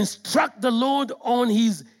 and instruct the Lord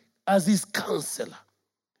as his counselor?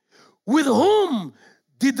 With whom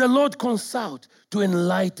did the Lord consult to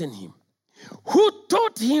enlighten him? Who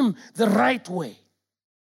taught him the right way?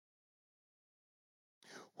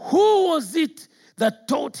 Who was it that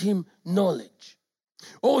taught him knowledge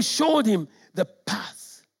or showed him the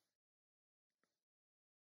path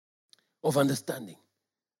of understanding?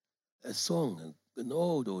 A song, an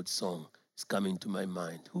old song It's coming to my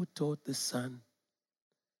mind. Who taught the sun?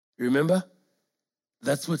 Remember?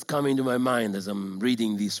 That's what's coming to my mind as I'm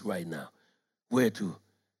reading this right now. Where to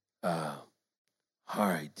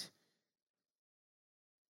hide.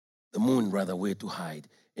 The moon, rather, where to hide,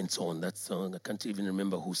 and so on. That song, I can't even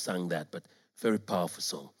remember who sang that, but very powerful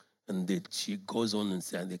song. And she goes on and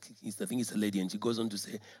says, I think it's a lady, and she goes on to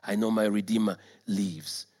say, I know my Redeemer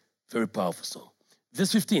lives. Very powerful song.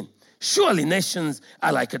 Verse 15, surely nations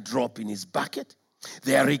are like a drop in his bucket.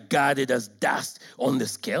 They are regarded as dust on the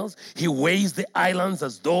scales. He weighs the islands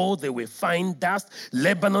as though they were fine dust.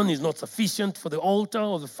 Lebanon is not sufficient for the altar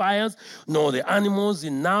of the fires, nor the animals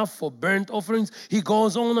enough for burnt offerings. He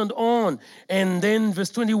goes on and on. And then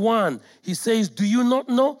verse 21, he says, do you not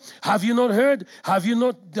know? Have you not heard? Have you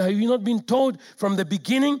not been told from the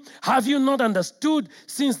beginning? Have you not understood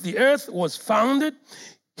since the earth was founded?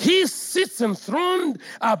 He sits enthroned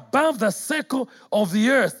above the circle of the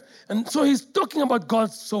earth. And so he's talking about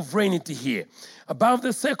God's sovereignty here. Above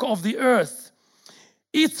the circle of the earth,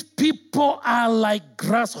 its people are like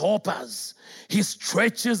grasshoppers. He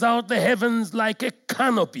stretches out the heavens like a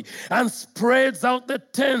canopy and spreads out the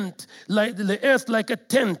tent, like the earth like a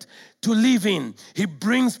tent to live in. He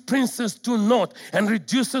brings princes to naught and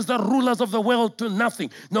reduces the rulers of the world to nothing.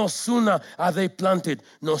 No sooner are they planted,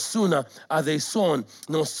 no sooner are they sown,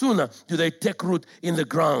 no sooner do they take root in the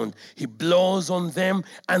ground. He blows on them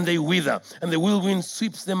and they wither, and the whirlwind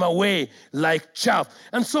sweeps them away like chaff.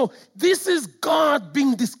 And so this is God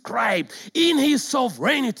being described in his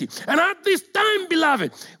sovereignty. And at this time,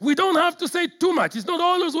 beloved, we don't have to say too much. It's not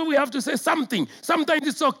always where we have to say something. Sometimes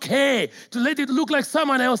it's okay to let it look like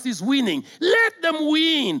someone else is winning. Let them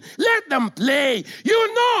win. Let them play.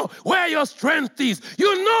 You know where your strength is.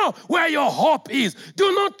 You know where your hope is.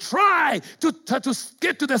 Do not try to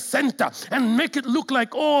get to the center and make it look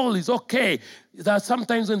like all is okay. There are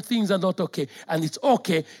sometimes when things are not okay, and it's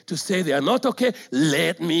okay to say they are not okay.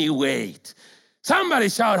 Let me wait. Somebody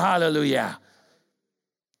shout hallelujah.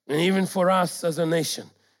 And even for us as a nation,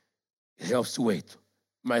 it helps to wait.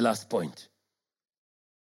 My last point.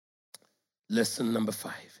 Lesson number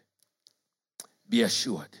 5. Be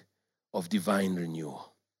assured of divine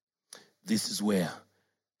renewal. This is where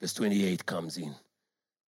verse 28 comes in.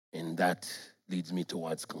 And that leads me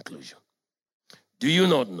towards conclusion. Do you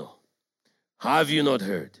not know? Have you not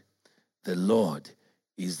heard? The Lord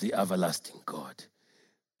is the everlasting God,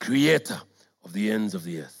 creator of the ends of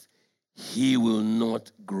the earth. He will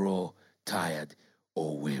not grow tired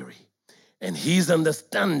or weary. And his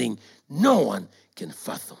understanding no one can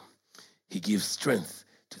fathom. He gives strength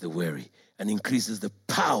to the weary and increases the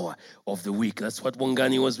power of the weak. That's what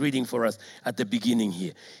Wongani was reading for us at the beginning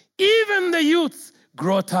here. Even the youths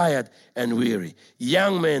grow tired and weary.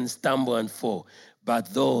 Young men stumble and fall.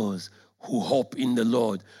 But those who hope in the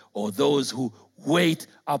Lord, or those who wait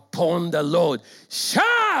upon the Lord,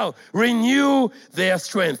 shall renew their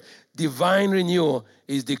strength. Divine renewal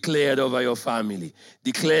is declared over your family,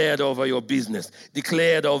 declared over your business,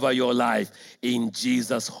 declared over your life in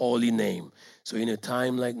Jesus' holy name. So in a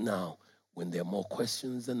time like now, when there are more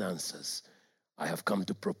questions than answers, I have come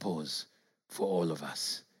to propose for all of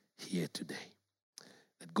us here today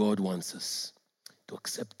that God wants us to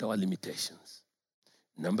accept our limitations.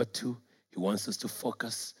 Number 2, he wants us to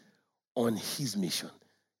focus on his mission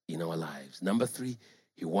in our lives. Number 3,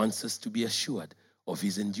 he wants us to be assured of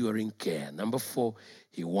his enduring care. Number 4,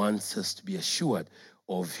 he wants us to be assured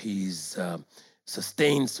of his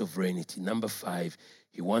sustained sovereignty. Number 5,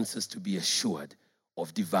 he wants us to be assured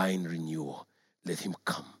of divine renewal. Let him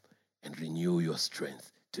come and renew your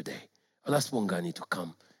strength today. I'll ask Wongani to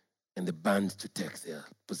come and the band to take their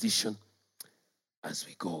position as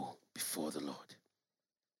we go before the Lord.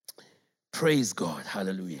 Praise God.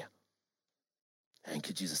 Hallelujah. Thank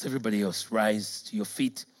you, Jesus. Everybody else, rise to your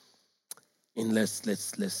feet and let's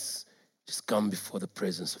just come before the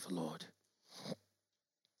presence of the Lord.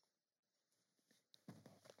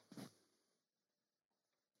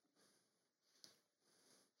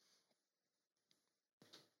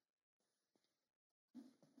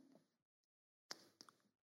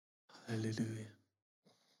 Hallelujah.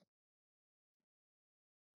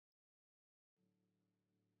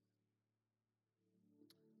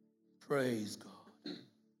 Praise God.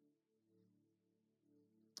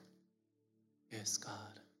 Yes, God.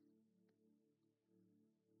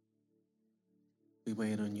 We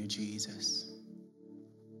wait on you, Jesus.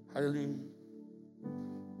 Hallelujah.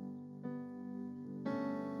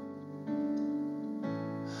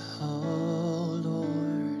 Oh,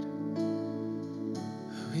 Lord,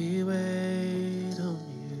 we wait on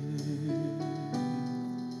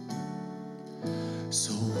you.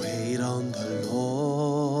 So wait on the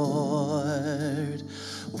Lord.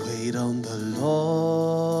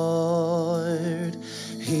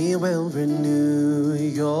 will renew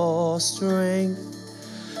your strength.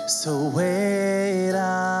 So wait,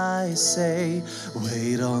 I say,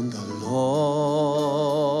 wait on the Lord.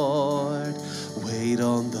 Wait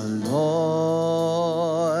on the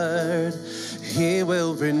Lord. He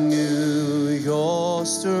will renew your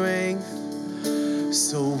strength.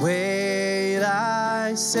 So wait,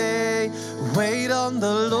 I say, wait on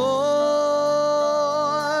the Lord.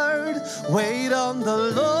 Wait on the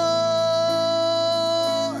Lord.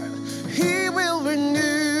 He will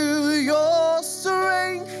renew your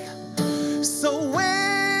strength. So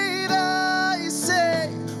wait, I say,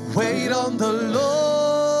 wait on the Lord.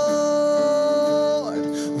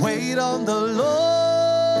 Wait on the Lord.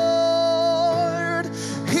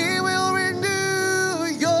 He will renew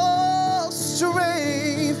your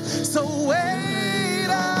strength. So wait,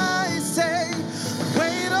 I say,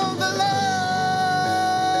 wait on the Lord.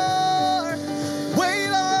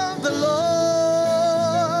 Wait on the Lord.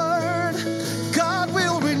 God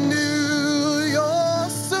will renew your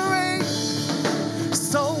strength.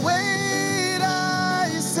 So wait, I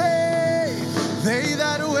say, they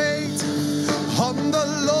that wait on the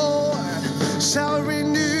Lord shall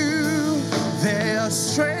renew their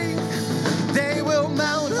strength. They will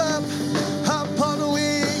mount up upon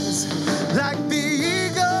wings like the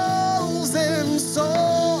eagles and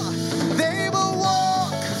soar. They will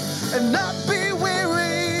walk and not be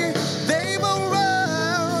weary. They will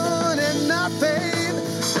run and not faint.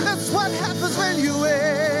 That's what happens when you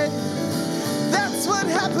wait. That's what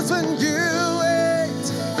happens when you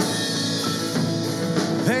wait.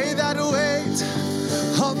 They that wait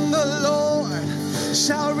on the Lord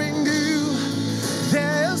shall renew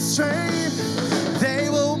their strength. They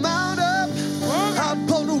will mount up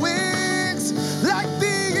upon wings like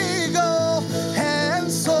the eagle and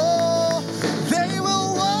soar. They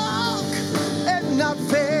will walk and not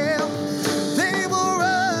fail. They will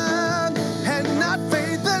run and not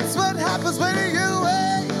faint. That's what happens when you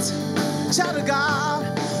wait. Child of God,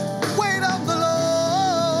 wait on the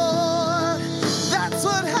Lord. That's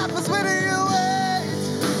what happens when you wait.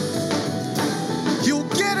 You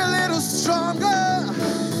get a little stronger.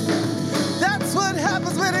 That's what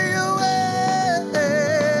happens when you wait.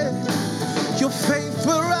 Your faith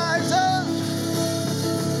will rise up.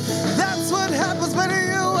 That's what happens when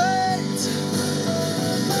you wait.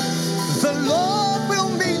 The Lord will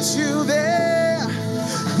meet you there.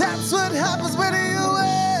 That's what happens when you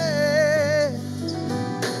wait.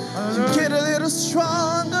 Get a little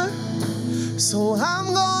stronger. So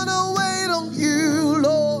I'm gonna wait on you,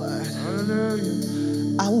 Lord.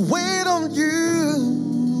 I wait on you.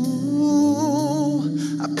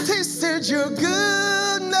 I've tasted your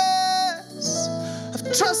goodness. I've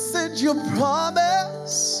trusted your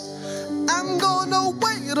promise. I'm gonna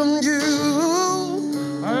wait on you.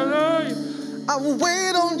 I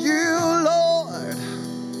wait on you, Lord.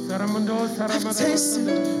 I've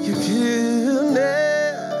tasted your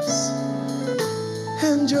goodness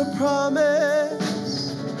and your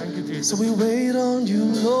promise. Thank you, Jesus. So we wait on you,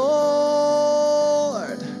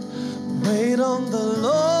 Lord. Wait on the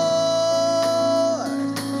Lord.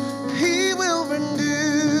 He will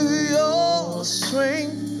renew your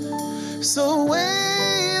strength. So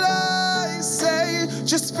wait, I say,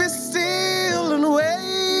 just be still and wait.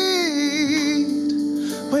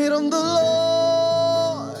 Wait on the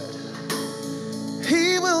Lord.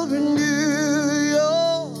 He will renew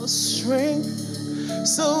your strength.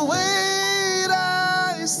 So wait,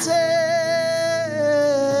 I say.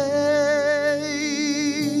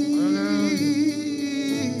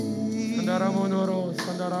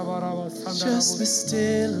 Just be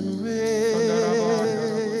still and wait.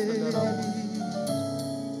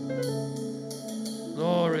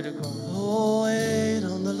 Glory to God. Oh, wait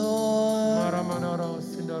on the Lord.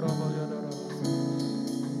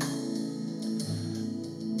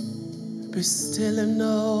 Be still and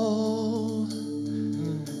know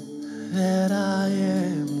that I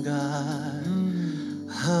am God.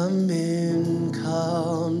 I'm in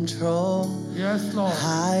control. Yes, Lord.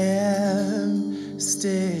 I am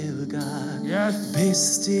still God. Yes. Be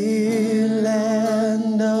still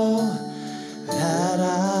and know that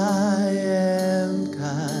I am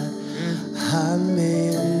God. I'm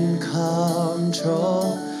in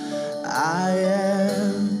control. I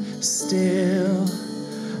am still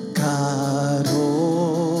God.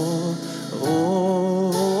 Oh,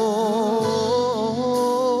 oh,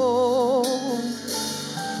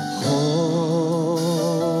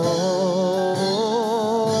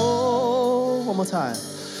 oh. One more time.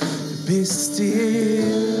 Be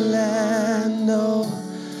still and know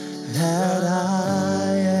that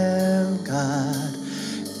I am God.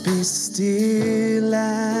 Be still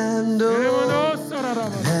and know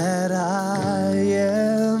that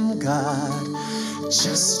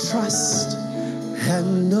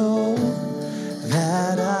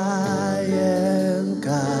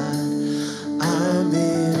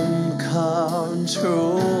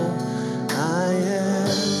control. I am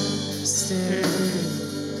still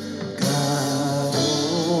God.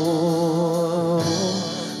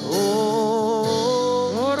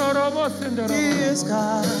 He is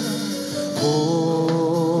God.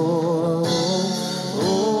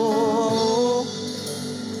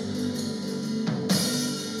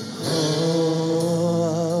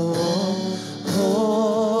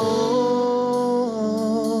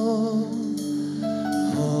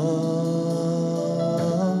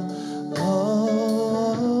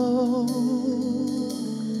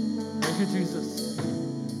 Thank you, Jesus.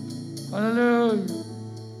 Hallelujah.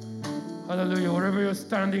 Hallelujah. Wherever you're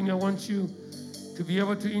standing, I want you to be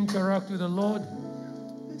able to interact with the Lord.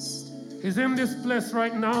 He's in this place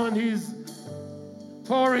right now, and He's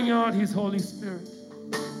pouring out His Holy Spirit,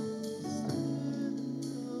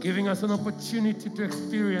 giving us an opportunity to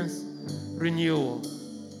experience renewal.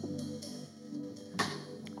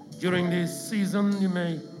 During this season, you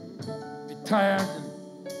may be tired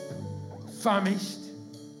and famished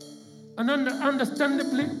and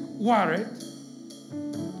understandably worried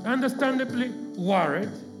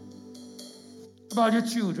about your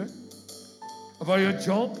children, about your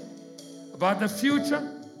job, about the future.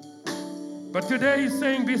 But today He's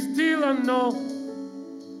saying, be still and know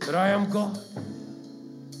that I am God.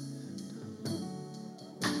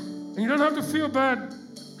 And you don't have to feel bad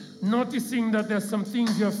noticing that there's some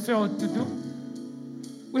things you have failed to do.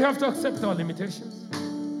 We have to accept our limitations.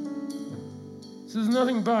 So there's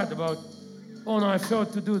nothing bad about, oh no, I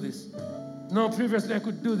failed to do this. No, previously I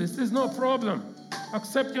could do this. There's no problem.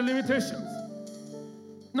 Accept your limitations.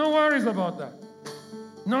 No worries about that.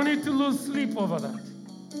 No need to lose sleep over that.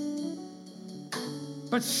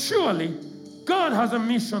 But surely, God has a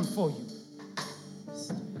mission for you.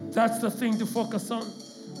 That's the thing to focus on,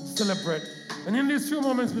 celebrate. And in these few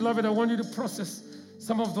moments, beloved, I want you to process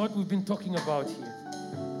some of what we've been talking about here.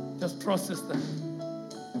 Just process that.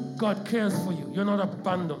 God cares for you. You're not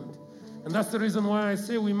abandoned. And that's the reason why I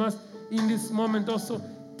say we must, in this moment, also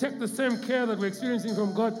take the same care that we're experiencing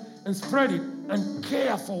from God and spread it and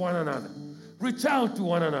care for one another. Reach out to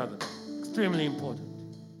one another. Extremely important.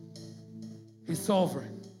 He's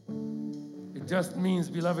sovereign. It just means,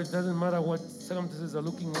 beloved, it doesn't matter what circumstances are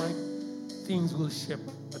looking like, things will shape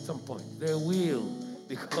at some point. They will,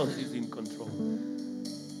 because He's in control.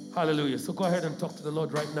 Hallelujah. So go ahead and talk to the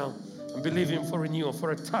Lord right now and believe Him for renewal,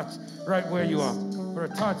 for a touch right where you are. For a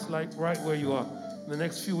touch like right where you are. In the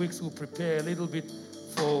next few weeks, we'll prepare a little bit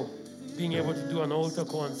for being able to do an altar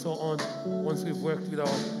call and so on, once we've worked with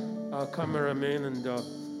our cameraman and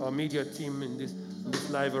our media team in this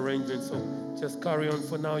live arrangement. So just carry on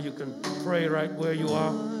for now. You can pray right where you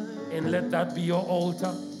are and let that be your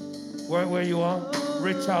altar. Where you are,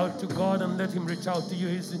 reach out to God and let Him reach out to you.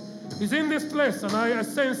 He's in this place, and I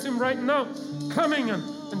sense Him right now coming and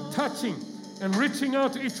touching and reaching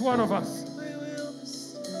out to each one of us.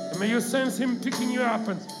 And may you sense Him picking you up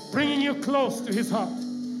and bringing you close to His heart.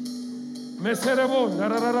 Meserebo,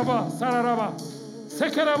 narararaba, sararaba,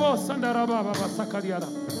 sekerebo, sandaraba, baba, sakadiara.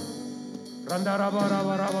 Randaraba,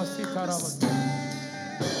 raba, raba, sitaraba.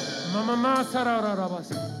 Mama, sarararaba.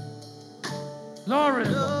 Lord,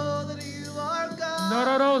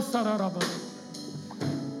 nararo, sararaba.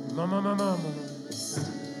 Mama, mama.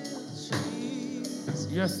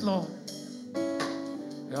 Yes, Lord.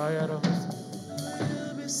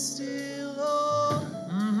 Be still, Lord,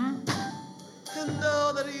 and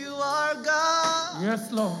know that you are God.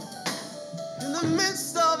 Yes, Lord. In the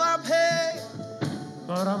midst of our pain,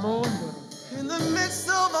 in the midst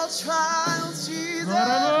of our trials, Jesus,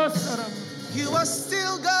 you are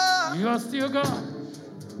still God. You are still God.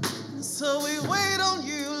 So we wait on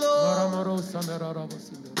you, Lord,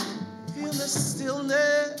 in the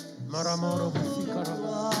stillness of who you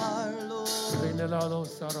are, Lord. Still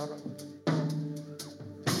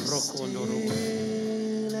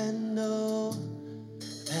and know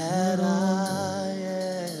that I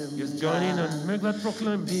am Just join in and make that God.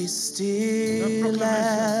 proclaim. Be still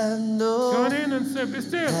and know Join in and say, be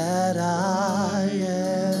still. that I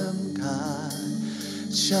am God.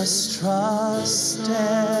 Just trust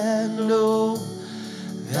and know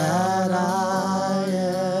that I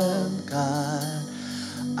am God.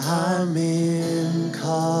 I'm in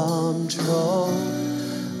control.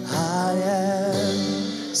 I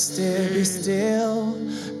am still.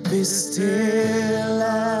 Be still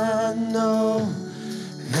and